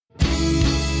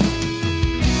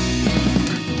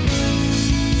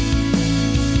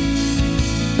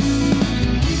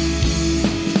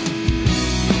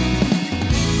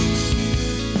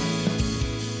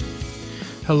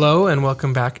Hello, and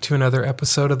welcome back to another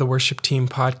episode of the Worship Team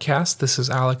Podcast. This is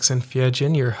Alex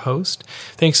Infiegin, your host.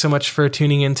 Thanks so much for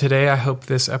tuning in today. I hope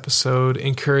this episode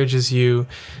encourages you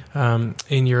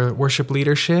in your worship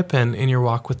leadership and in your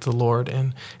walk with the Lord.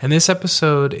 And this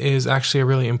episode is actually a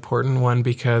really important one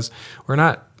because we're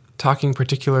not talking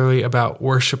particularly about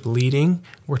worship leading.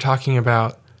 We're talking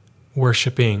about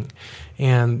worshiping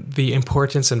and the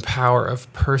importance and power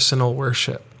of personal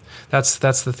worship.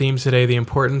 That's the theme today, the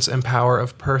importance and power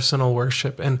of personal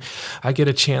worship. And I get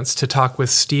a chance to talk with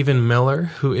Stephen Miller,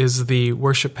 who is the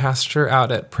worship pastor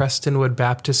out at Prestonwood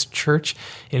Baptist Church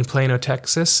in Plano,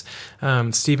 Texas.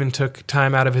 Stephen took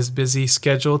time out of his busy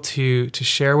schedule to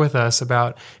share with us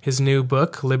about his new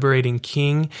book, Liberating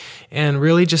King, and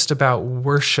really just about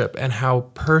worship and how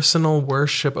personal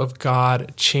worship of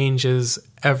God changes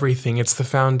everything. It's the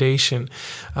foundation.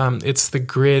 It's the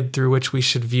grid through which we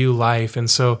should view life. And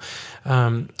so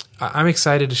I'm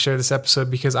excited to share this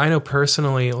episode because I know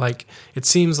personally, it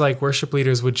seems like worship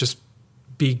leaders would just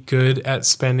be good at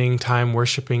spending time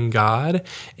worshiping God.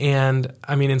 And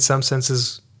I mean, in some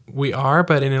senses we are,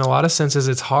 but in a lot of senses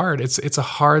it's hard. It's a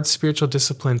hard spiritual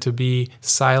discipline to be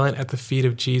silent at the feet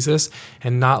of Jesus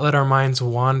and not let our minds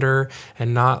wander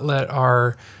and not let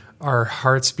our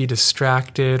hearts be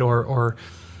distracted or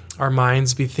our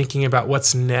minds be thinking about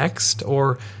what's next.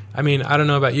 Or, I mean, I don't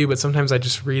know about you, but sometimes I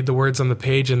just read the words on the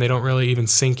page and they don't really even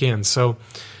sink in. So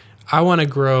I want to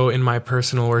grow in my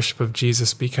personal worship of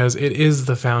Jesus because it is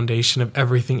the foundation of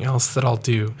everything else that I'll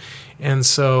do. And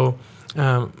so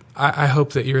I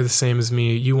hope that you're the same as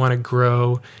me. You want to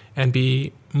grow and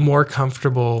be more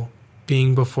comfortable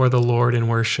being before the Lord in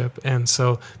worship. And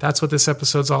so that's what this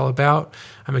episode's all about.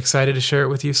 I'm excited to share it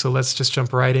with you. So let's just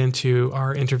jump right into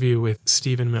our interview with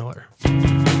Stephen Miller.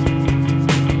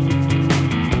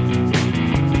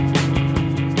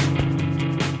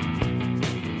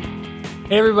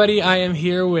 Hey everybody, I am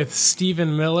here with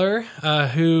Stephen Miller,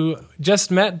 who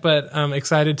just met, but I'm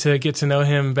excited to get to know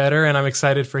him better, and I'm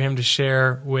excited for him to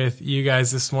share with you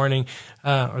guys this morning,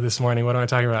 what am I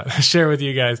talking about? Share with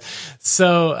you guys.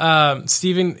 So,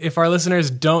 Stephen, if our listeners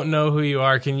don't know who you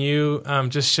are, can you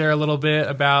just share a little bit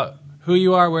about who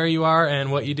you are, where you are,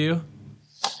 and what you do?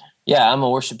 Yeah, I'm a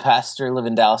worship pastor, live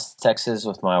in Dallas, Texas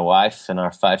with my wife and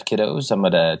our 5 kiddos. I'm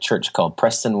at a church called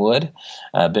Prestonwood.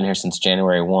 I've been here since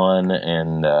January 1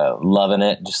 and loving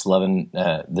it, just loving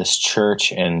this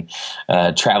church and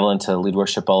traveling to lead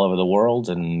worship all over the world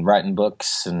and writing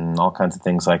books and all kinds of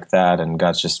things like that. And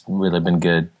God's just really been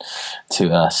good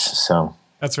to us. So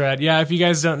that's rad. Yeah, if you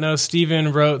guys don't know,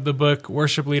 Stephen wrote the book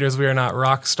Worship Leaders We Are Not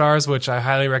Rock Stars, which I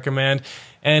highly recommend.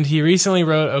 And he recently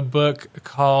wrote a book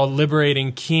called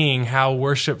Liberating King, How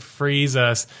Worship Frees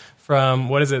Us from,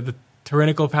 the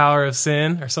tyrannical power of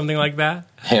sin or something like that?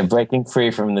 Yeah, breaking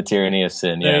free from the tyranny of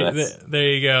sin. Yeah, there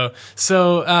you go.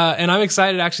 So, and I'm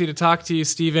excited actually to talk to you,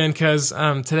 Stephen, because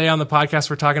today on the podcast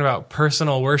we're talking about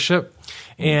personal worship.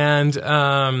 And,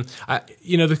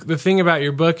 the thing about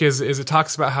your book is it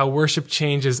talks about how worship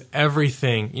changes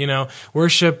everything.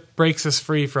 Worship breaks us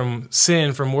free from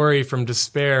sin, from worry, from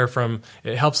despair,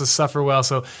 it helps us suffer well.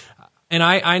 So, and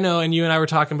I know, and you and I were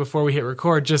talking before we hit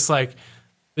record, just like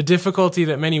the difficulty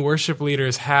that many worship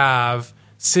leaders have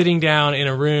sitting down in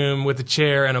a room with a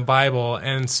chair and a Bible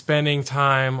and spending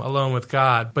time alone with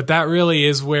God. But that really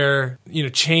is where,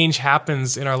 change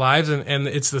happens in our lives and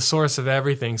it's the source of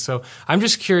everything. So I'm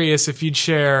just curious if you'd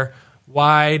share,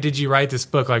 why did you write this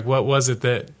book? Like, what was it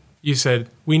that you said,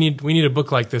 we need a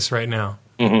book like this right now?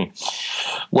 Mm-hmm.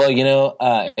 Well,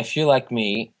 if you're like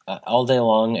me, all day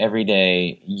long, every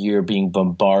day, you're being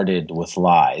bombarded with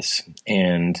lies.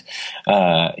 And,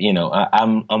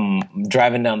 I'm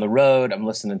driving down the road, I'm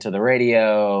listening to the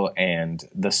radio, and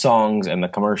the songs and the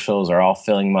commercials are all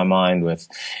filling my mind with,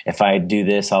 if I do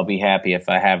this, I'll be happy. If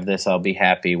I have this, I'll be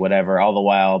happy, whatever. All the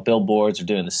while, billboards are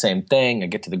doing the same thing. I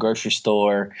get to the grocery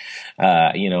store,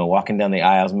 walking down the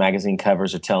aisles, magazine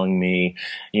covers are telling me,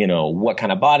 what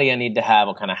kind of body I need to have,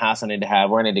 what kind of house I need to have,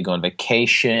 where I need to go on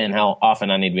vacation, how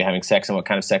often I need to be having sex and what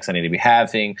kind of sex I need to be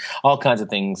having, all kinds of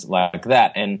things like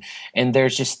that. And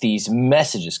there's just these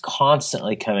messages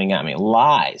constantly coming at me,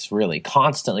 lies really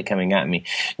constantly coming at me.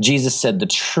 Jesus said the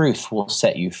truth will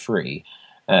set you free.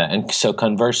 And so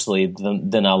conversely,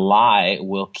 then a lie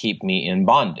will keep me in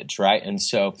bondage, right? And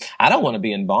so I don't want to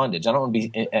be in bondage. I don't want to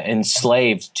be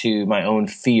enslaved to my own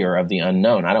fear of the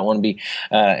unknown. I don't want to be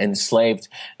enslaved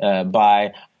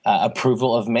by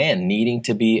approval of man, needing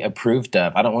to be approved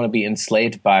of. I don't want to be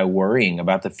enslaved by worrying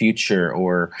about the future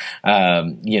or, not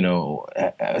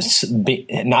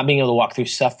being able to walk through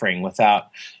suffering without,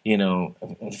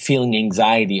 feeling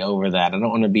anxiety over that. I don't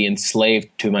want to be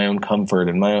enslaved to my own comfort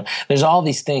and my own. There's all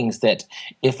these things that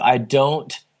if I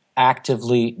don't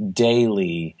actively,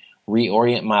 daily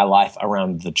reorient my life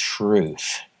around the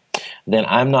truth, then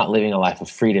I'm not living a life of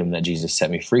freedom that Jesus set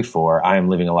me free for. I am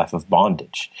living a life of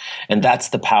bondage. And that's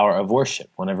the power of worship.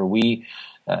 Whenever we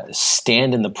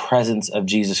stand in the presence of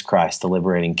Jesus Christ, the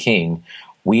liberating King,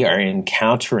 we are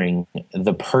encountering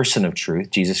the person of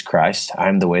truth, Jesus Christ. I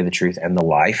am the way, the truth, and the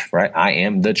life, right? I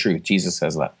am the truth. Jesus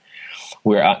says that.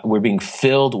 We're being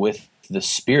filled with the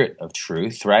Spirit of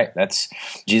truth, right? That's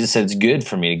Jesus said it's good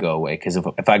for me to go away, because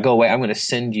if I go away, I'm going to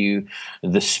send you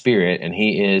the Spirit, and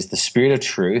He is the Spirit of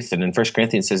truth. And in 1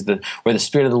 Corinthians it says that where the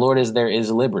Spirit of the Lord is, there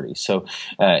is liberty. So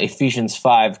Ephesians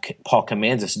 5, Paul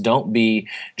commands us, don't be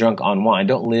drunk on wine.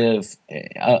 Don't live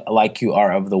like you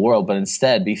are of the world, but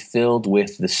instead be filled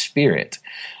with the Spirit,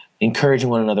 encouraging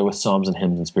one another with psalms and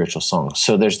hymns and spiritual songs.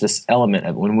 So there's this element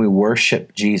of when we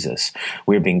worship Jesus,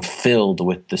 we're being filled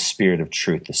with the Spirit of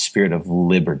truth, the Spirit of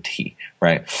liberty,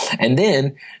 right? And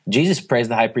then Jesus prays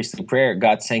the high priestly prayer,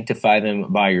 God, sanctify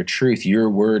them by your truth. Your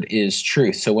word is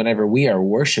truth. So whenever we are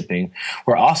worshiping,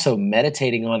 we're also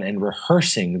meditating on and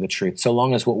rehearsing the truth, so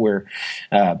long as what we're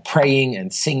praying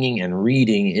and singing and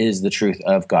reading is the truth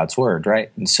of God's word,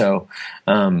 right? And so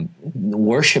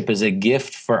worship is a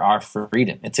gift for our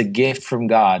freedom. It's a gift from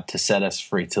God to set us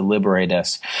free, to liberate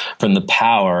us from the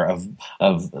power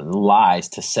of lies,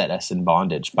 to set us in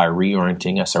bondage by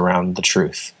reorienting us around the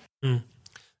truth.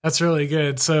 That's really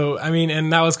good. So,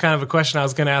 and that was kind of a question I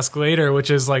was going to ask later, which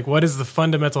is like, what is the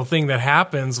fundamental thing that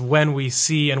happens when we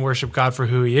see and worship God for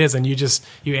who He is? And you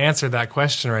answered that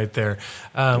question right there.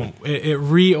 It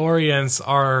reorients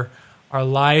our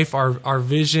life, our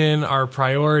vision, our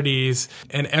priorities,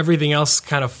 and everything else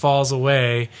kind of falls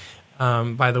away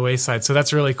by the wayside. So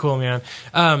that's really cool, man.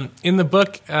 In the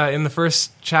book, in the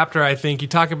first chapter, I think you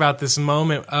talk about this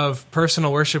moment of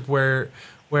personal worship where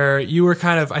you were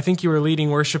I think you were leading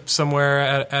worship somewhere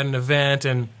at an event,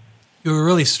 and you were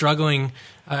really struggling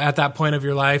at that point of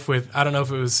your life with, I don't know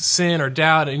if it was sin or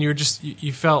doubt, and you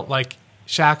felt like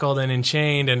shackled and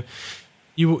enchained, and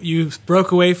you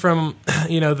broke away from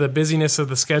the busyness of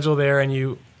the schedule there, and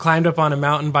you climbed up on a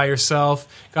mountain by yourself,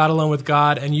 got alone with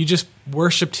God, and you just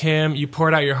worshiped Him. You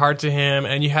poured out your heart to Him,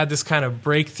 and you had this kind of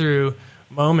breakthrough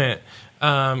moment.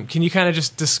 Can you kind of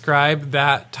just describe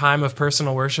that time of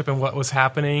personal worship and what was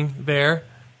happening there?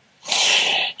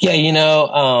 Yeah,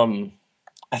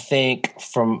 I think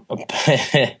from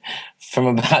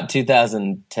about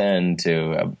 2010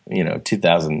 to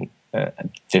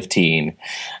 2015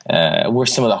 were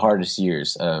some of the hardest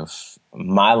years of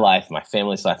my life, my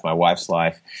family's life, my wife's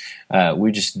life.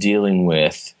 We're just dealing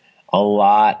with a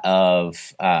lot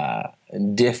of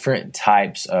different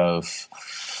types of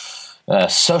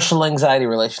social anxiety,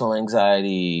 relational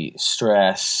anxiety,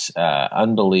 stress,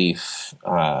 unbelief,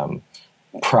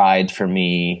 pride for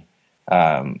me,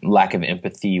 lack of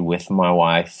empathy with my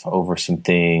wife over some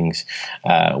things.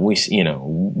 We're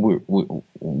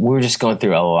just going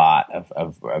through a lot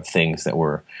of things that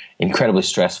were incredibly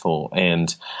stressful,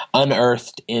 and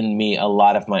unearthed in me a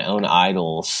lot of my own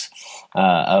idols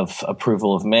of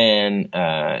approval of man,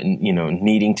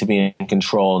 needing to be in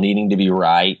control, needing to be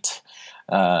right.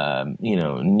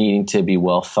 Needing to be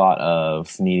well thought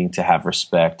of, needing to have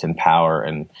respect and power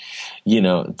and,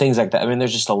 things like that.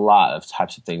 There's just a lot of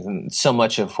types of things. And so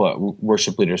much of what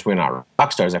worship leaders, we're not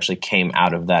rock stars, actually came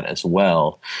out of that as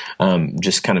well.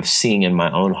 Just kind of seeing in my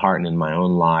own heart and in my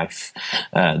own life,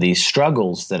 these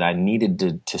struggles that I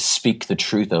needed to speak the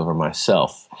truth over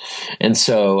myself. And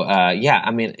so,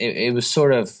 it was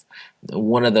sort of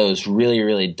one of those really,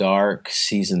 really dark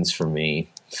seasons for me.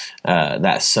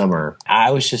 That summer,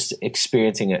 I was just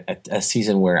experiencing a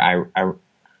season where I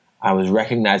was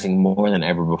recognizing more than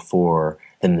ever before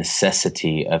the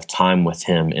necessity of time with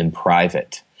Him in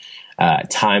private.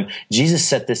 Time. Jesus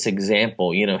set this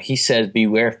example. He says,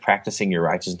 beware of practicing your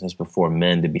righteousness before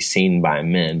men to be seen by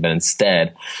men, but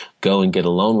instead go and get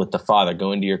alone with the Father.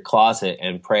 Go into your closet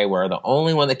and pray where the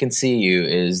only one that can see you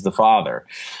is the Father.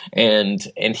 And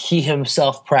He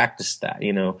Himself practiced that.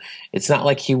 It's not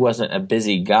like He wasn't a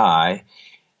busy guy.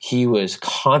 He was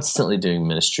constantly doing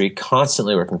ministry,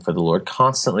 constantly working for the Lord,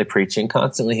 constantly preaching,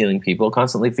 constantly healing people,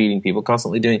 constantly feeding people,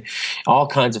 constantly doing all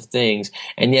kinds of things.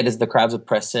 And yet as the crowds would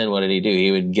press in, what did He do?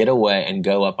 He would get away and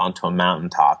go up onto a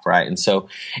mountaintop, right? And so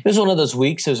it was one of those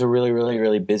weeks. It was a really, really,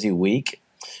 really busy week.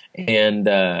 and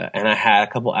I had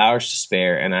a couple hours to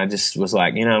spare, and I just was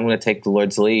like, I'm going to take the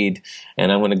Lord's lead,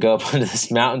 and I'm going to go up onto this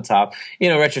mountaintop.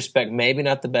 Retrospect, maybe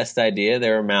not the best idea.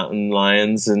 There were mountain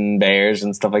lions and bears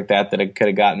and stuff like that could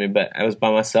have gotten me, but I was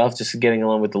by myself, just getting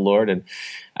along with the Lord,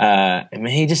 and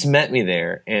he just met me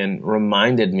there and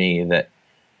reminded me that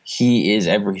He is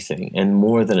everything and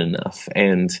more than enough,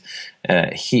 and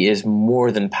He is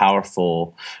more than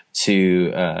powerful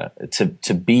to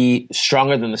be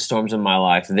stronger than the storms of my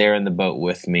life. There in the boat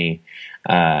with me,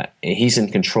 He's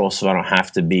in control, so I don't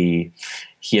have to be.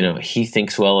 He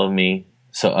thinks well of me,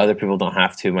 so other people don't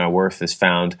have to. My worth is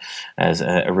found as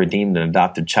a redeemed and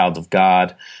adopted child of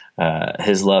God.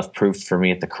 His love proved for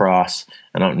me at the cross.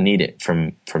 I don't need it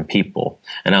from people,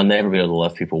 and I'll never be able to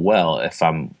love people well if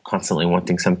I'm constantly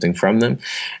wanting something from them.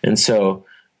 And so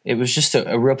it was just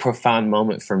a real profound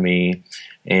moment for me,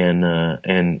 and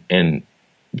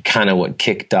kind of what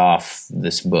kicked off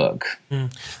this book.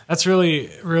 That's really,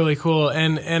 really cool.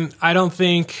 And I don't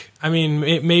think,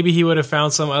 maybe he would have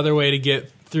found some other way to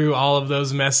get through all of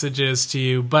those messages to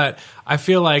you, but I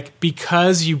feel like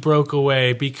because you broke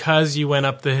away, because you went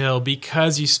up the hill,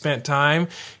 because you spent time,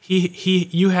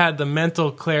 you had the mental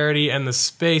clarity and the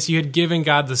space. You had given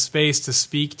God the space to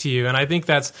speak to you, and I think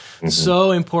that's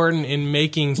so important in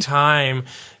making time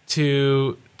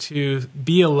to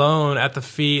be alone at the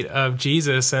feet of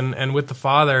Jesus and with the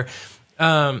Father.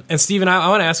 And Stephen, I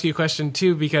want to ask you a question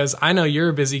too, because I know you're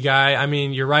a busy guy.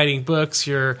 You're writing books,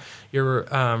 you're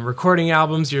recording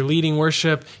albums, you're leading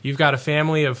worship. You've got a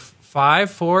family of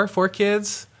four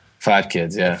kids? 5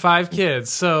 kids, yeah. 5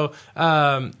 kids. So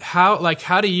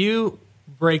how do you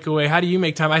break away? How do you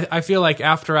make time? I feel like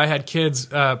after I had kids,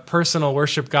 personal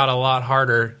worship got a lot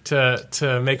harder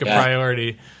to make a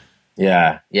priority.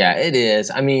 Yeah, it is.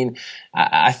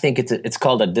 I think it's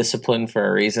called a discipline for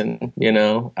a reason,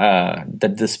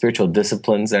 the spiritual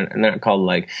disciplines, and they're not called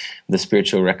like the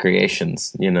spiritual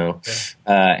recreations,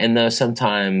 and though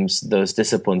sometimes those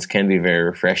disciplines can be very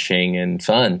refreshing and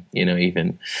fun,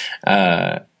 even,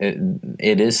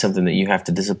 it is something that you have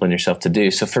to discipline yourself to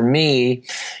do. So for me,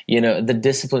 the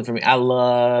discipline for me, I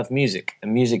love music,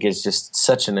 and music is just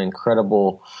such an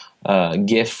incredible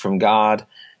gift from God.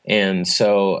 And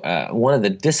so one of the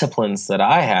disciplines that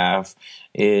I have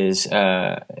is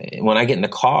when I get in the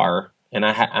car, and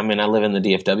I live in the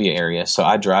DFW area, so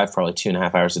I drive probably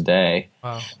 2.5 hours a day.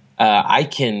 Wow. I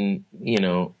can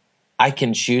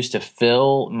choose to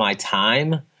fill my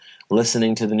time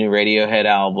listening to the new Radiohead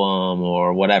album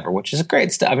or whatever, which is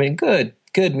great stuff.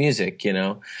 Good music,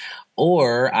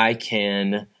 or I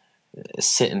can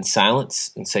sit in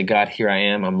silence and say, God, here I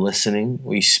am. I'm listening.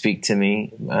 Will you speak to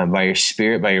me by your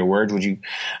Spirit, by your word? Would you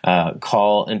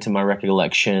call into my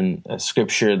recollection a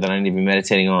scripture that I need to be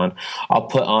meditating on?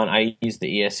 I use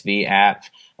the ESV app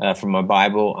for my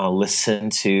Bible. I'll listen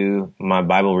to my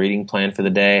Bible reading plan for the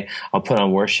day. I'll put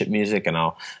on worship music, and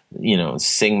I'll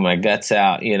sing my guts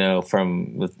out,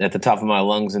 from at the top of my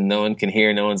lungs, and no one can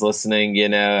hear, no one's listening,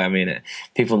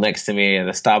 people next to me at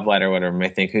a stoplight or whatever may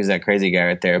think, who's that crazy guy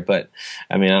right there? But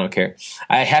I don't care.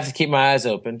 I have to keep my eyes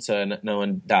open so no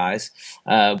one dies.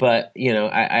 But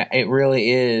it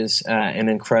really is an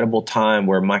incredible time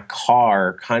where my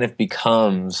car kind of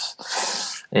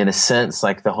becomes, in a sense,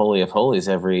 like the Holy of Holies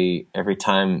every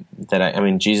time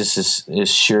that Jesus is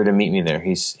sure to meet me there.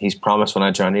 He's promised when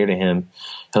I draw near to Him,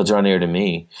 He'll draw near to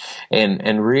me.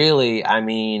 And really,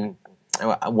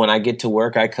 when I get to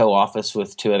work, I co-office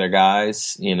with 2 other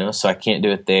guys, so I can't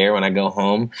do it there. When I go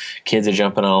home, kids are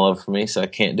jumping all over me, so I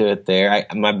can't do it there.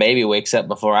 My baby wakes up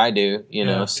before I do,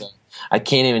 so I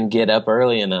can't even get up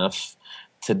early enough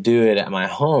to do it at my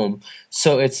home.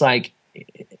 So it's like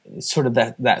sort of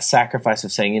that sacrifice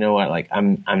of saying, like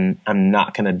I'm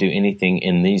not going to do anything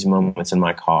in these moments in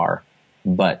my car,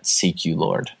 but seek you,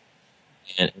 Lord.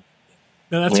 And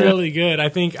no, that's really good. I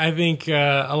think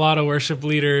a lot of worship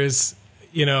leaders,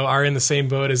 are in the same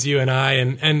boat as you and I,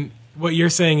 and what you're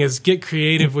saying is get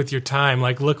creative with your time.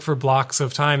 Like look for blocks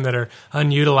of time that are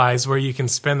unutilized where you can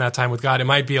spend that time with God. It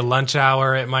might be a lunch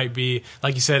hour. It might be,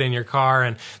 like you said, in your car.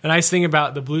 And the nice thing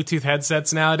about the Bluetooth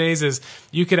headsets nowadays is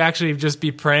you could actually just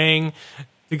be praying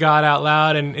to God out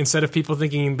loud, and instead of people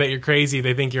thinking that you're crazy,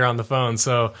 they think you're on the phone.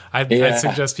 So I'd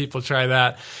suggest people try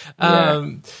that.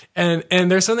 And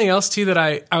there's something else too that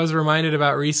I was reminded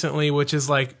about recently, which is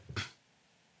like,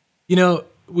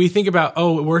 we think about,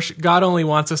 God only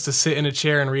wants us to sit in a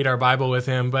chair and read our Bible with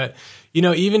Him. But,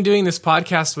 even doing this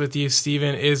podcast with you,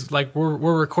 Stephen, is like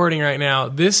we're recording right now.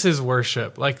 This is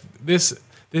worship. Like this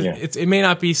Yeah. It may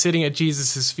not be sitting at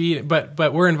Jesus's feet,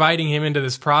 but we're inviting him into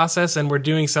this process, and we're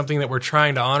doing something that we're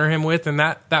trying to honor him with, and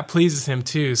that pleases him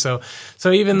too. So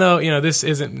even though, this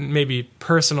isn't maybe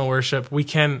personal worship,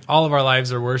 all of our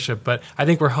lives are worship, but I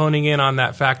think we're honing in on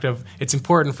that fact of it's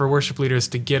important for worship leaders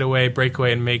to get away, break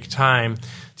away, and make time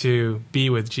to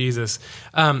be with Jesus.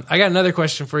 I got another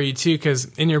question for you too, because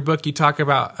in your book you talk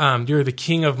about you're the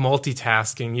king of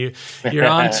multitasking. You're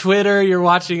on Twitter, you're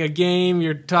watching a game,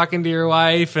 you're talking to your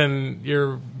wife, and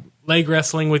you're leg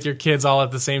wrestling with your kids all at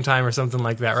the same time, or something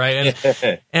like that,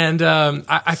 right? And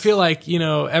I feel like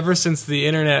ever since the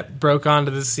internet broke onto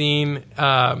the scene,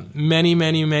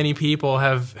 many people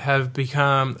have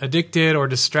become addicted or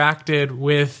distracted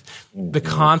with the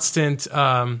constant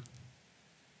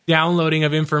downloading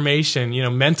of information,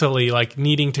 mentally, like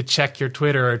needing to check your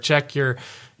Twitter or check your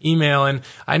email. And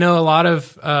I know a lot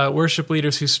of worship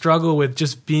leaders who struggle with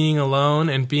just being alone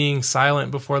and being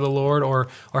silent before the Lord, or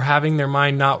having their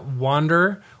mind not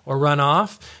wander or run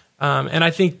off. And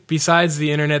I think besides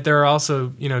the internet, there are also,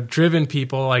 driven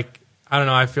people. Like, I don't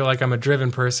know, I feel like I'm a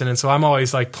driven person. And so I'm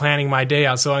always like planning my day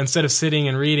out. So instead of sitting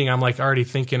and reading, I'm like already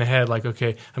thinking ahead, like,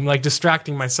 okay, I'm like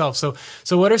distracting myself. So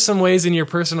what are some ways in your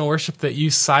personal worship that you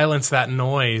silence that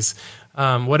noise?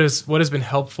 What has been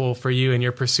helpful for you in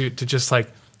your pursuit to just like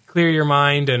clear your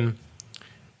mind and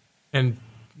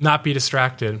not be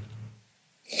distracted?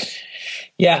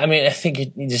 Yeah, I mean, I think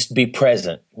you just be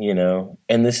present,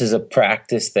 and this is a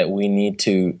practice that we need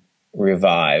to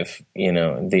revive,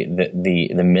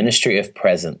 the ministry of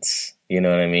presence, you know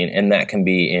what I mean? And that can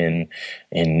be in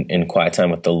quiet time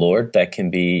with the Lord. That can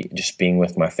be just being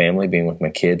with my family, being with my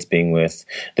kids, being with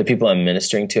the people I'm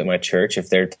ministering to at my church. If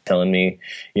they're telling me,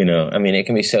 it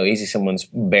can be so easy. Someone's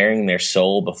bearing their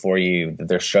soul before you, that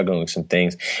they're struggling with some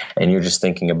things, and you're just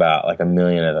thinking about like a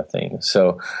million other things.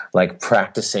 So like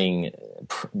practicing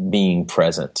being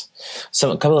present.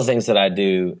 So a couple of things that I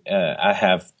do, I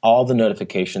have all the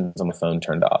notifications on my phone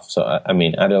turned off. So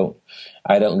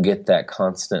I don't get that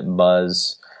constant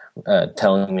buzz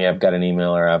telling me I've got an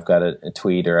email, or I've got a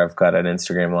tweet, or I've got an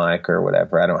Instagram like, or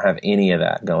whatever. I don't have any of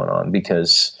that going on,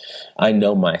 because I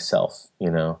know myself.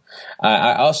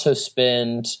 I also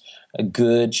spend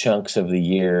good chunks of the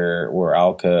year where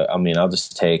I'll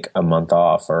just take a month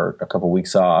off or a couple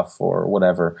weeks off or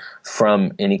whatever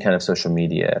from any kind of social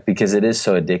media, because it is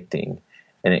so addicting.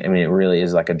 And it really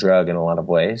is like a drug in a lot of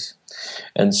ways.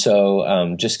 And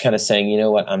so just kind of saying, you know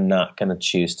what, I'm not going to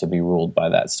choose to be ruled by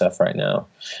that stuff right now.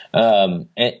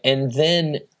 And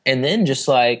then just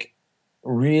like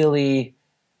really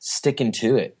sticking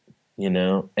to it,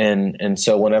 and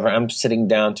so whenever I'm sitting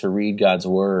down to read God's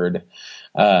word,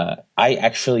 I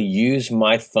actually use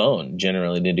my phone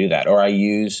generally to do that, or I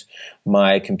use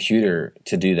my computer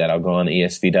to do that. I'll go on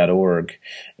esv.org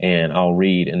and I'll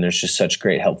read, and there's just such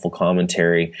great helpful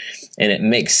commentary, and it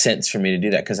makes sense for me to do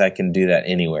that because I can do that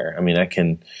anywhere. I mean, I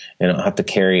don't have to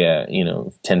carry a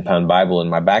 10-pound Bible in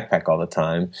my backpack all the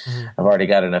time. Mm-hmm. I've already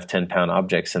got enough 10-pound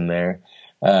objects in there.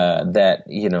 That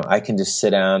I can just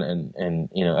sit down and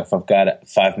if I've got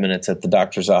 5 minutes at the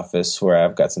doctor's office where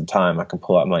I've got some time, I can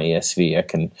pull out my ESV. I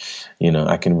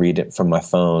can read it from my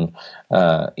phone.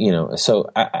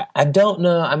 So I don't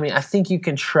know. I mean, I think you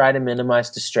can try to minimize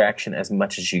distraction as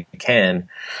much as you can,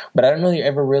 but I don't know you're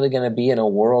ever really going to be in a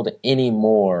world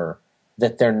anymore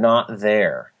that they're not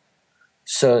there.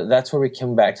 So that's where we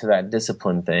come back to that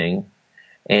discipline thing.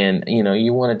 And,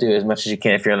 you want to do as much as you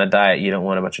can. If you're on a diet, you don't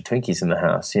want a bunch of Twinkies in the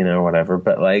house, or whatever.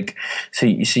 But so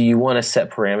you want to set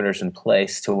parameters in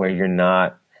place to where you're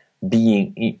not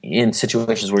being in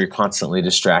situations where you're constantly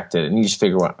distracted, and you just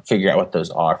figure out what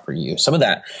those are for you. Some of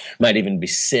that might even be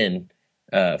sin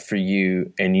for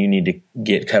you, and you need to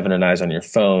get Covenant Eyes on your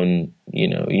phone. You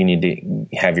need to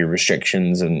have your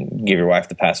restrictions and give your wife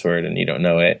the password, and you don't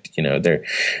know it. There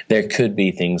could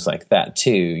be things like that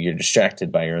too. You're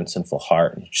distracted by your own sinful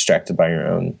heart, you're distracted by your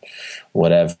own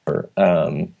whatever.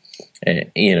 But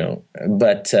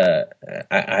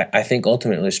I think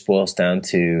ultimately it boils down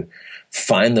to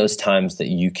find those times that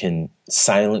you can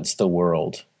silence the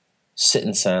world, sit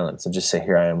in silence, and just say,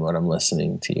 "Here I am, Lord, I'm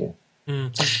listening to you."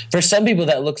 Mm-hmm. For some people,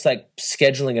 that looks like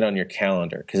scheduling it on your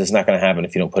calendar, because it's not going to happen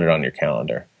if you don't put it on your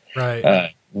calendar.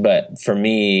 Right. But for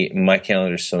me, my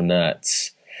calendar is so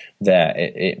nuts that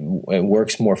it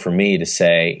works more for me to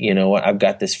say, you know what, I've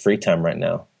got this free time right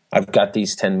now. I've got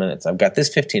these 10 minutes. I've got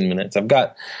this 15 minutes. I've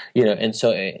got, and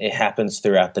so it happens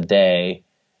throughout the day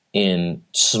in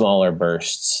smaller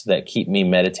bursts that keep me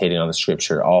meditating on the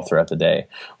scripture all throughout the day,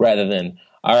 rather than,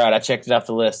 all right, I checked it off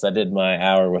the list. I did my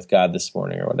hour with God this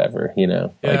morning or whatever,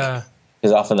 Yeah.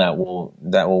 because often that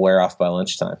will wear off by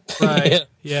lunchtime. Right.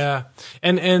 Yeah.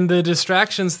 And the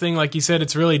distractions thing, like you said,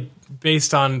 it's really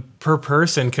based on per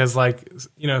person, because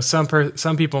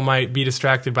some people might be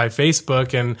distracted by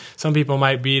Facebook, and some people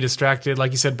might be distracted,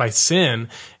 like you said, by sin.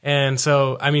 And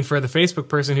so, I mean, for the Facebook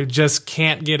person who just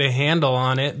can't get a handle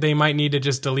on it, they might need to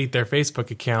just delete their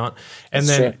Facebook account. And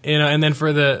That's then, true. and then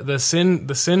for the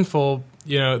sinful,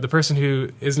 the person who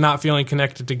is not feeling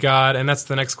connected to God, and that's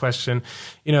the next question,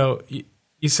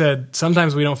 you said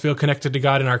sometimes we don't feel connected to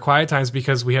God in our quiet times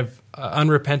because we have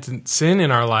unrepentant sin in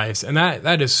our lives. And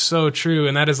that is so true.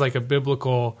 And that is like a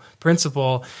biblical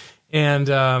principle. And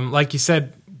like you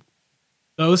said,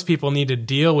 those people need to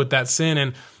deal with that sin.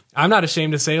 And I'm not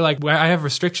ashamed to say, like, I have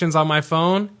restrictions on my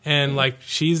phone, and like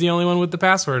she's the only one with the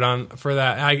password on for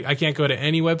that. I can't go to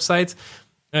any websites.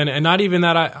 And not even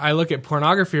that I look at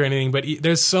pornography or anything, but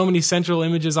there's so many sensual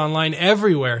images online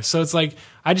everywhere. So it's like,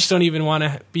 I just don't even want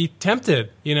to be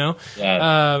tempted, Yeah.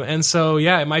 And so,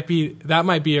 that might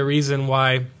be a reason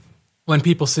why when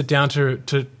people sit down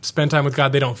to spend time with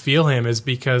God, they don't feel him, is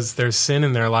because there's sin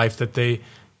in their life that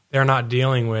they're not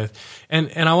dealing with.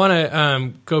 And I want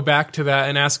to go back to that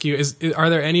and ask you, are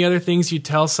there any other things you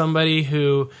tell somebody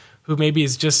who maybe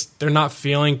is just, they're not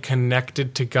feeling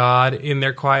connected to God in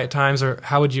their quiet times, or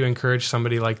how would you encourage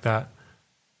somebody like that?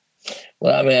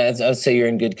 Well, I mean, I'd say you're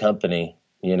in good company.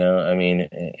 I mean,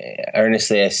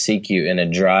 earnestly I seek you in a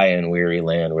dry and weary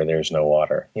land where there's no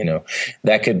water.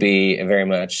 That could be very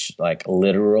much like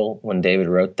literal when David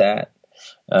wrote that.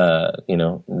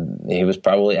 He was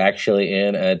probably actually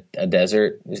in a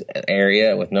desert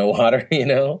area with no water,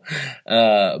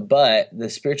 but the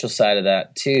spiritual side of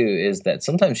that too is that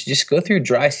sometimes you just go through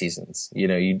dry seasons,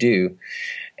 you do.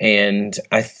 And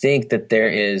I think that there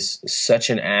is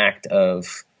such an act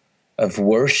of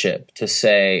worship to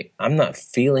say, I'm not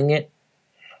feeling it,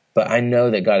 but I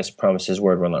know that God has promised his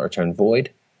word will not return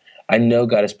void. I know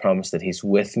God has promised that he's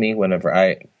with me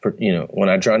whenever when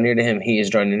I draw near to him, he is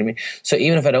drawn near to me. So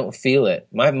even if I don't feel it,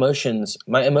 my emotions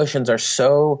are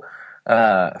so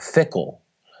fickle,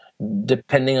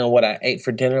 depending on what I ate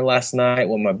for dinner last night,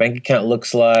 what my bank account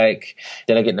looks like.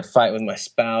 Did I get in a fight with my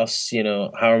spouse?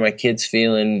 How are my kids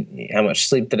feeling? How much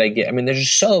sleep did I get? I mean, there's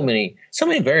just so many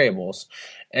variables.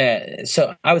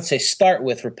 So I would say start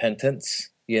with repentance,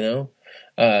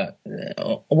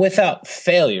 without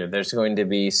failure, there's going to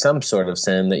be some sort of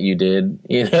sin that you did,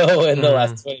 in the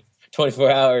last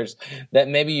 24 hours that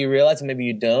maybe you realize and maybe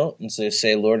you don't. And so you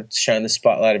say, Lord, shine the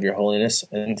spotlight of your holiness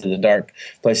into the dark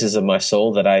places of my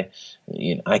soul that I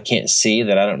can't see,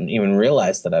 that I don't even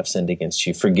realize that I've sinned against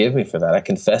you. Forgive me for that. I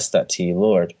confess that to you,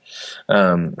 Lord.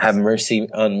 Have mercy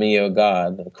on me, O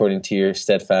God, according to your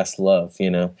steadfast love,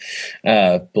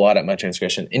 blot out my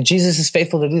transgression. And Jesus is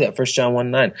faithful to do that. 1 John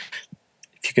 1:9.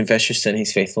 If you confess your sin,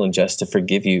 he's faithful and just to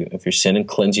forgive you of your sin and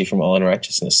cleanse you from all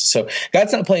unrighteousness. So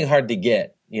God's not playing hard to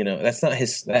get. That's not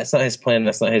his plan.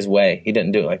 That's not his way. He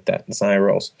didn't do it like that. That's not how he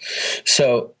rolls.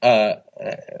 So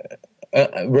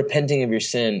repenting of your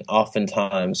sin,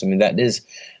 oftentimes, I mean, that is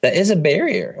a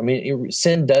barrier. I mean,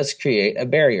 sin does create a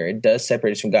barrier. It does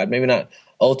separate us from God. Maybe not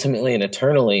ultimately and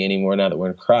eternally anymore now that we're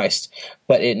in Christ,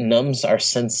 but it numbs our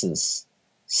senses.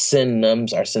 Sin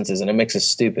numbs our senses, and it makes us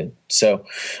stupid. So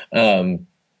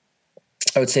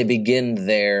I would say begin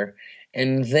there,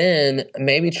 and then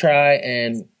maybe try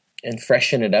and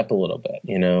freshen it up a little bit.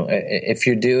 If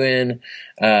you're doing,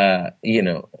 try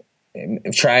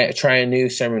a new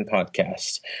sermon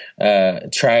podcast,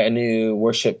 try a new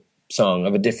worship song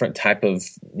of a different type of,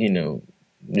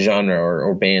 genre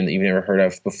or band that you've never heard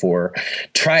of before.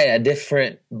 Try a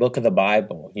different book of the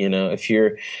Bible. If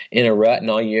you're in a rut and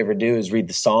all you ever do is read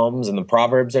the Psalms and the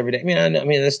Proverbs every day. I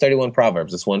mean, there's 31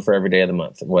 Proverbs. It's one for every day of the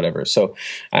month, whatever. So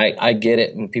I get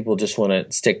it when people just want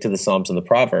to stick to the Psalms and the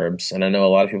Proverbs. And I know a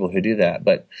lot of people who do that,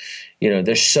 but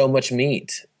there's so much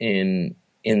meat in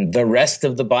the rest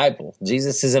of the Bible.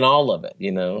 Jesus is in all of it,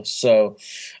 So,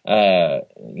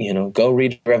 go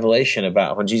read Revelation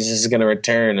about when Jesus is going to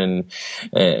return and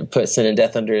put sin and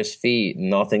death under his feet and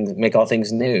make all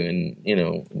things new. And,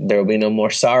 there will be no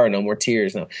more sorrow, no more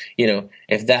tears. No,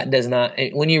 if that does not,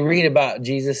 when you read about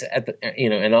Jesus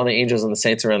and all the angels and the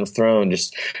saints around the throne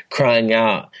just crying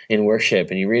out in worship,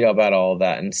 and you read about all of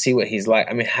that and see what he's like,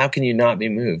 I mean, how can you not be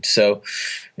moved? So,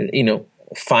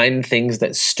 find things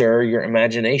that stir your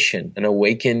imagination and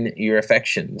awaken your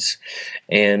affections,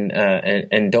 and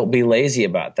don't be lazy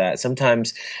about that.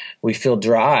 Sometimes we feel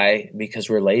dry because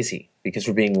we're lazy, because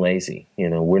we're being lazy.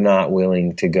 We're not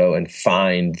willing to go and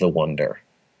find the wonder.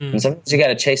 And sometimes you got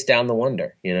to chase down the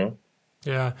wonder,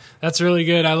 Yeah, that's really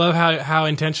good. I love how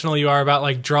intentional you are about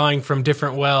like drawing from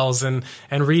different wells and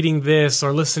reading this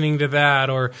or listening to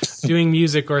that or doing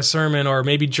music or a sermon or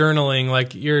maybe journaling.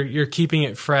 Like you're keeping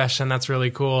it fresh, and that's really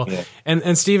cool. Yeah.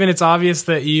 And Stephen, it's obvious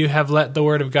that you have let the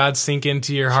Word of God sink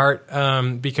into your heart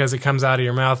because it comes out of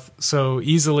your mouth so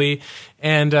easily.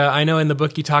 And I know in the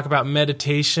book you talk about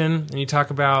meditation, and you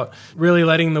talk about really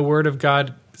letting the Word of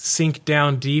God sink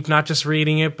down deep, not just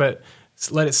reading it, but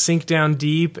let it sink down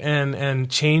deep and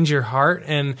change your heart.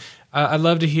 And I'd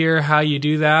love to hear how you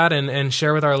do that and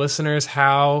share with our listeners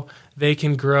how they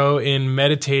can grow in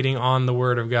meditating on the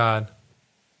Word of God.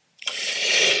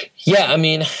 Yeah, I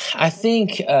mean, I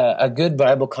think a good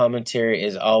Bible commentary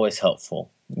is always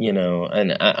helpful,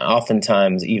 and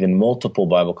oftentimes even multiple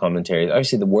Bible commentaries.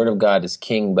 Obviously, the Word of God is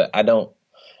king, but I don't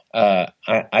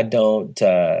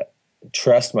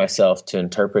trust myself to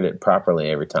interpret it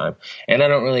properly every time. And I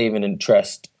don't really even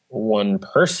trust one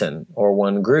person or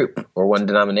one group or one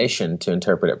denomination to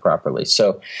interpret it properly.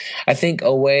 So I think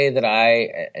a way that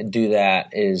I do that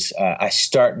is I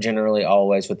start generally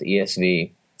always with the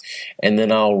ESV. And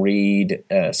then I'll read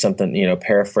something,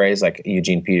 paraphrase like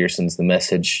Eugene Peterson's The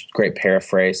Message, great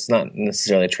paraphrase. It's not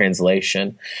necessarily a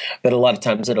translation, but a lot of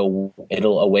times it'll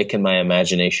awaken my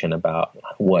imagination about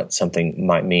what something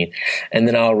might mean. And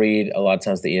then I'll read a lot of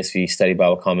times the ESV Study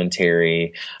Bible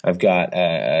Commentary. I've got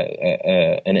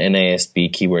an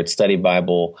NASB Keyword Study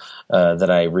Bible that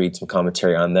I read some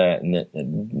commentary on that, and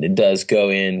it does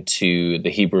go into the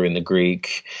Hebrew and the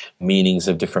Greek meanings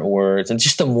of different words. And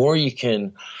just the more you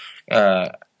can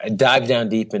dive down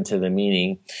deep into the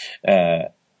meaning,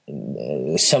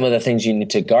 some of the things you need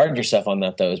to guard yourself on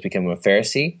that, though, is becoming a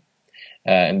Pharisee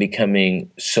and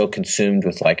becoming so consumed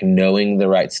with like knowing the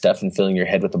right stuff and filling your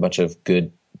head with a bunch of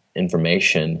good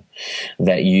information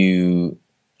that you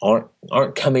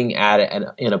aren't coming at it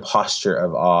in a posture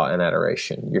of awe and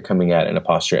adoration. You're coming at it in a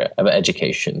posture of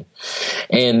education.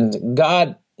 And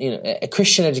God, a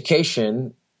Christian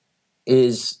education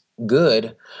is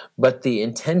good, but the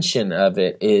intention of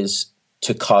it is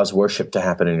to cause worship to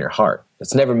happen in your heart.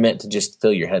 It's never meant to just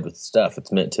fill your head with stuff.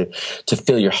 It's meant to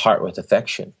fill your heart with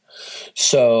affection.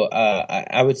 So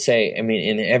I would say,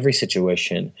 in every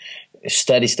situation,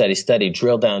 study,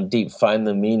 drill down deep, find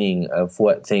the meaning of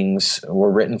what things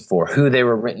were written for, who they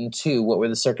were written to, what were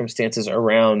the circumstances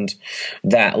around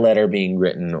that letter being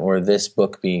written or this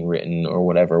book being written or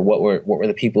whatever. What were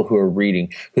the people who were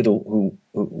reading, who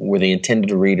were the intended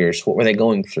readers, what were they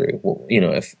going through? Well,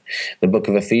 if the book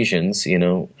of Ephesians,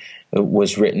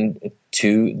 was written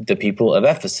to the people of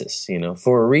Ephesus,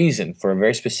 for a reason, for a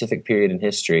very specific period in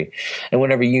history. And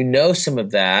whenever you know some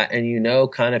of that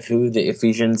and kind of who the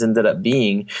Ephesians ended up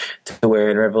being, to where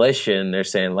in Revelation they're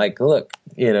saying like, look,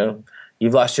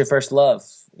 you've lost your first love,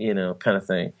 kind of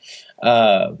thing.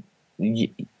 There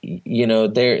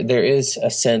is a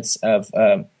sense of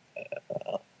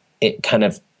it kind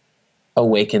of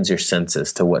awakens your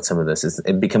senses to what some of this is.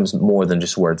 It becomes more than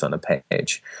just words on a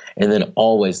page. And then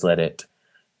always let it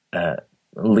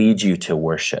lead you to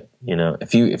worship.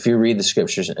 If you read the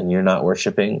scriptures and you're not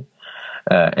worshiping,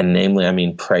 and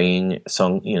namely, praying,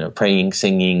 praying,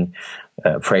 singing,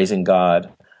 praising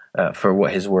God for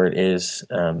what His word is,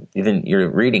 then you're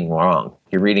reading wrong.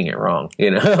 You're reading it wrong.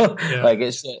 Yeah. Like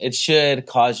it should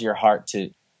cause your heart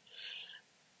to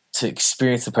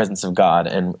experience the presence of God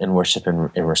and worship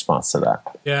in response to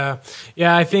that. Yeah.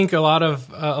 I think a lot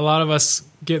of us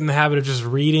get in the habit of just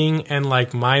reading and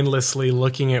like mindlessly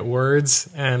looking at words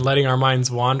and letting our minds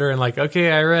wander and like,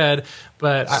 okay, I read,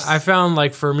 but I found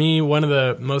like for me, one of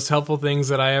the most helpful things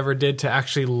that I ever did to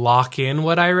actually lock in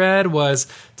what I read was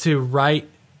to write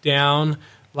down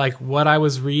like what I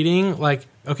was reading, like,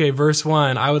 okay, verse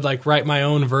 1, I would like write my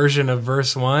own version of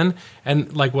verse 1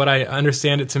 and like what I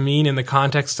understand it to mean in the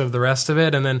context of the rest of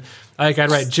it. And then like I'd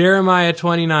write Jeremiah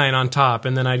 29 on top,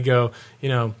 and then I'd go,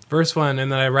 verse 1,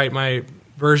 and then I write my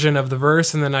version of the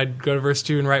verse, and then I'd go to verse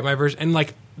 2 and write my version. And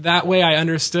like that way I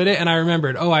understood it, and I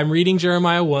remembered, I'm reading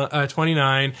Jeremiah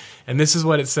 29, and this is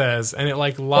what it says. And it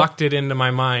like locked it into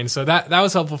my mind. So that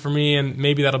was helpful for me, and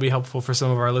maybe that'll be helpful for some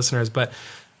of our listeners. But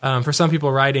for some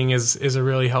people, writing is a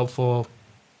really helpful,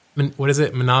 what is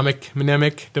it?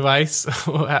 Mnemonic device?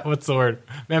 What's the word?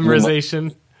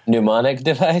 Memorization? Mnemonic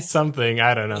device? Something.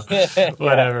 I don't know.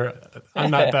 Whatever.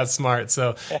 I'm not that smart.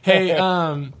 So, hey,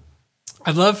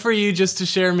 I'd love for you just to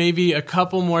share maybe a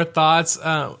couple more thoughts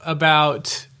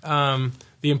about the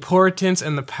importance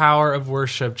and the power of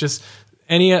worship. Just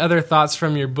any other thoughts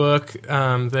from your book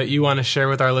that you want to share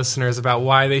with our listeners about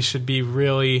why they should be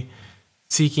really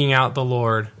seeking out the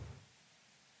Lord?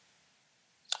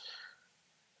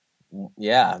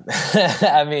 Yeah.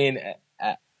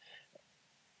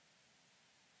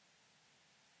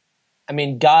 I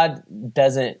mean, God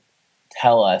doesn't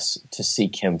tell us to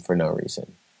seek him for no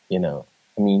reason, you know.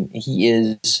 I mean, he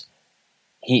is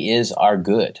our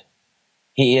good.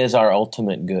 He is our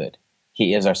ultimate good.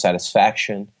 He is our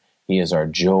satisfaction. He is our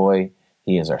joy.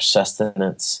 He is our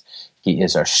sustenance. He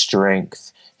is our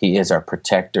strength. He is our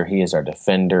protector. He is our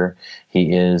defender.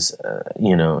 He is,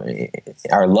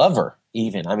 our lover.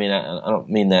 Even, I mean, I don't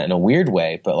mean that in a weird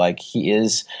way, but like he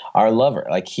is our lover.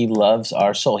 Like he loves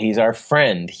our soul. He's our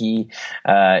friend. He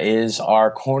is our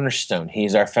cornerstone.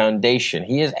 He's our foundation.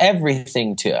 He is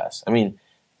everything to us. I mean,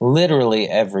 literally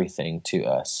everything to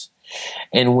us.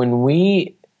 And when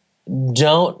we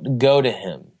don't go to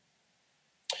him,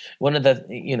 one of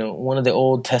the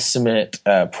Old Testament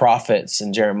prophets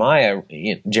in Jeremiah,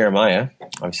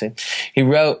 obviously, he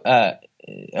wrote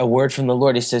a word from the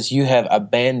Lord. He says, "You have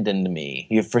abandoned me.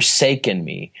 You have forsaken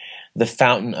me, the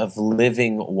fountain of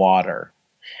living water,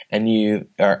 and you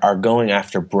are going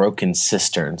after broken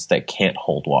cisterns that can't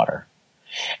hold water."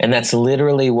 And that's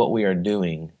literally what we are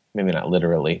doing. Maybe not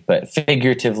literally, but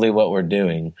figuratively what we're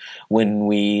doing when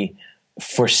we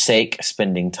forsake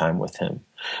spending time with him.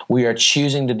 We are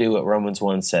choosing to do what Romans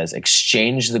 1 says,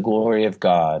 exchange the glory of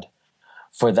God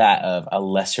for that of a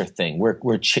lesser thing. We're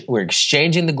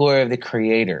exchanging the glory of the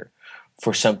Creator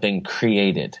for something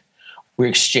created. We're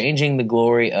exchanging the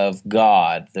glory of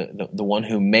God, the one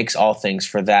who makes all things,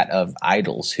 for that of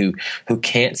idols who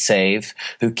can't save,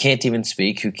 who can't even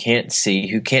speak, who can't see,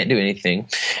 who can't do anything,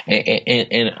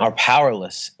 and are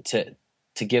powerless to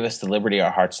give us the liberty our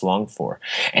hearts long for.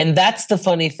 And that's the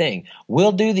funny thing.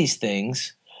 We'll do these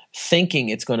things thinking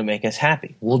it's going to make us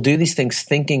happy. We'll do these things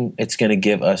thinking it's going to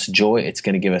give us joy, it's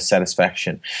going to give us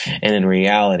satisfaction. And in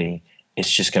reality, it's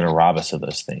just going to rob us of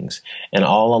those things. And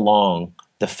all along,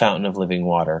 the fountain of living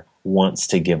water wants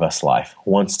to give us life,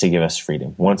 wants to give us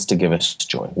freedom, wants to give us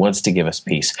joy, wants to give us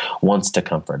peace, wants to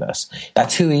comfort us.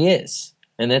 That's who he is,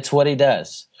 and that's what he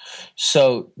does.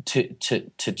 So to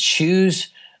choose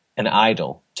an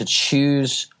idol, to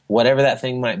choose whatever that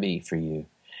thing might be for you,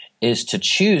 is to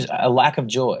choose a lack of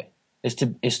joy, is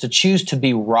to choose to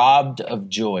be robbed of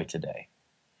joy today,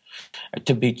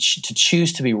 to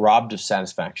choose to be robbed of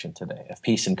satisfaction today, of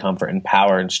peace and comfort and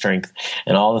power and strength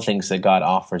and all the things that God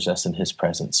offers us in his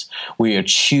presence. We are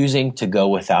choosing to go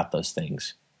without those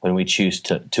things when we choose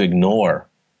to ignore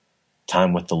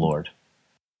time with the Lord.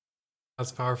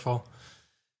 That's powerful.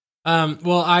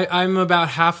 Well, I'm about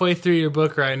halfway through your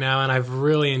book right now, and I've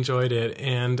really enjoyed it.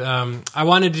 And I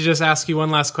wanted to just ask you one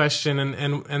last question,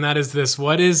 and that is this.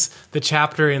 What is the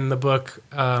chapter in the book,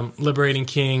 Liberating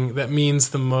King, that means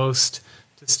the most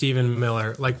to Stephen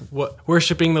Miller? Like, what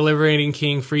worshiping the Liberating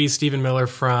King frees Stephen Miller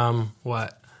from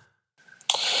what?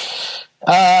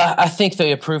 I think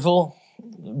the approval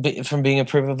from being a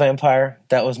approval vampire.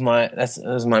 That was my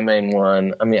main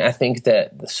one. I mean, I think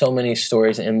that so many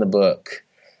stories in the book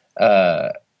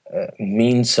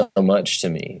mean so much to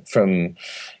me. From,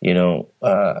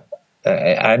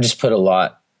 I just put a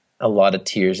lot of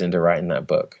tears into writing that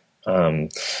book.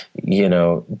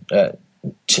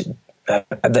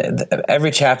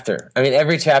 Every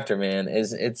chapter, man,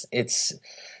 it's.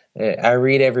 I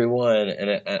read every one,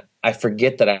 and I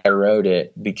forget that I wrote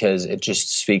it because it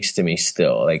just speaks to me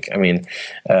still. Like, I mean,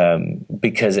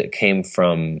 because it came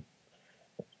from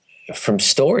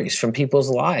stories, from people's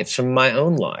lives, from my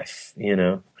own life,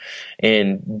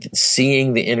 and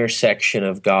seeing the intersection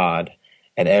of God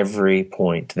at every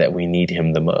point that we need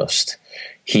him the most.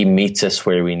 He meets us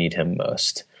where we need him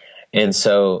most. And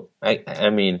so, I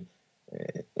mean,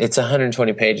 it's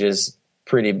 120 pages,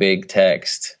 pretty big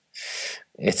text.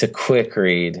 It's a quick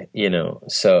read,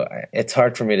 so it's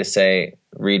hard for me to say,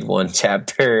 read one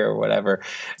chapter or whatever.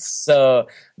 So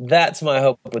that's my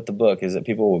hope with the book, is that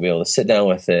people will be able to sit down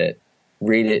with it,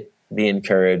 read it, be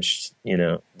encouraged,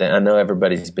 that I know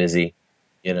everybody's busy,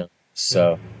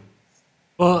 so.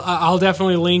 Well, I'll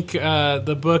definitely link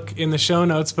the book in the show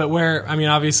notes, but where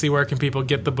can people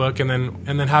get the book, and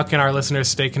then how can our listeners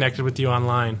stay connected with you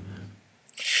online?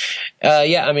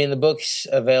 The book's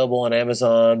available on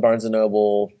Amazon, Barnes &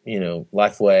 Noble,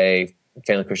 Lifeway,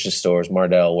 Family Christian Stores,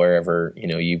 Mardel, wherever,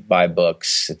 you buy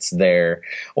books, it's there.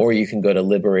 Or you can go to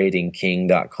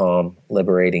liberatingking.com,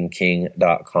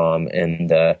 and,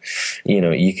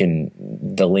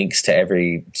 the links to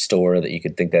every store that you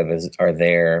could think of are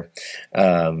there.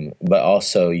 But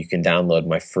also you can download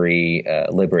my free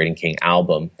Liberating King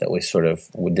album that we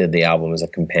did the album as a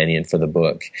companion for the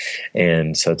book.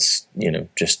 And so it's,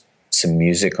 just some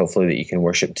music, hopefully, that you can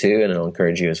worship to, and it'll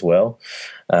encourage you as well.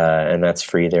 And that's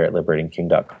free there at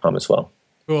liberatingking.com as well.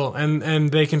 Cool. And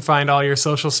they can find all your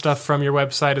social stuff from your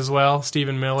website as well,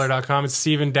 stephenmiller.com. It's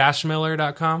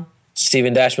stephen-miller.com?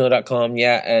 Stephen-Miller.com,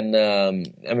 yeah.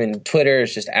 And Twitter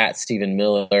is just at Stephen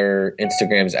Miller.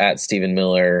 Instagram is at Stephen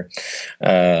Miller.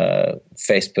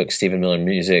 Facebook, Stephen Miller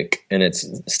Music, and it's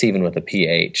Stephen with a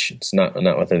PH. It's not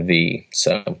with a V.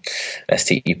 So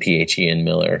STEPHEN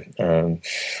Miller.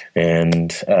 And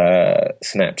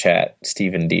Snapchat,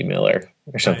 Stephen D. Miller.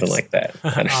 Or something like that.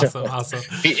 Awesome.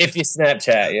 If you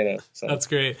Snapchat, So. That's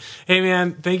great. Hey,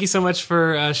 man, thank you so much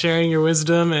for sharing your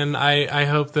wisdom, and I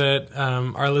hope that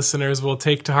our listeners will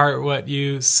take to heart what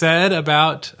you said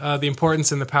about the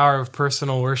importance and the power of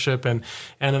personal worship. And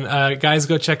guys,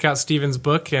 go check out Stephen's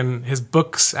book and his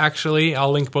books, actually.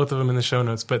 I'll link both of them in the show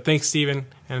notes. But thanks, Stephen,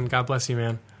 and God bless you,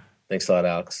 man. Thanks a lot,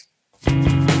 Alex.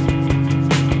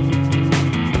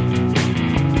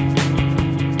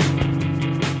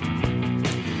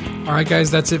 All right, guys,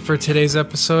 that's it for today's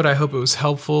episode. I hope it was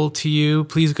helpful to you.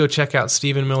 Please go check out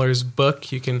Stephen Miller's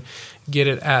book. You can get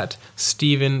it at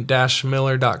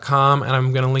stephen-miller.com, and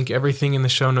I'm going to link everything in the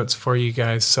show notes for you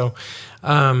guys. So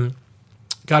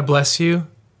God bless you.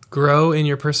 Grow in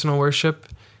your personal worship,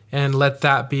 and let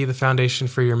that be the foundation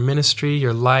for your ministry,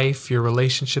 your life, your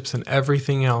relationships, and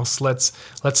everything else. Let's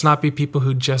not be people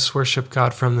who just worship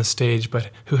God from the stage,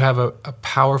 but who have a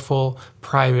powerful,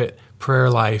 private prayer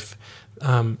life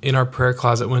in our prayer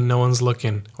closet when no one's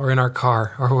looking, or in our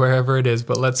car, or wherever it is.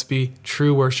 But let's be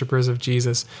true worshipers of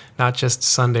Jesus, not just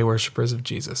Sunday worshipers of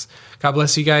Jesus. God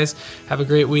bless you guys. Have a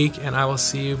great week, and I will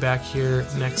see you back here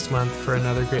next month for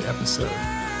another great episode.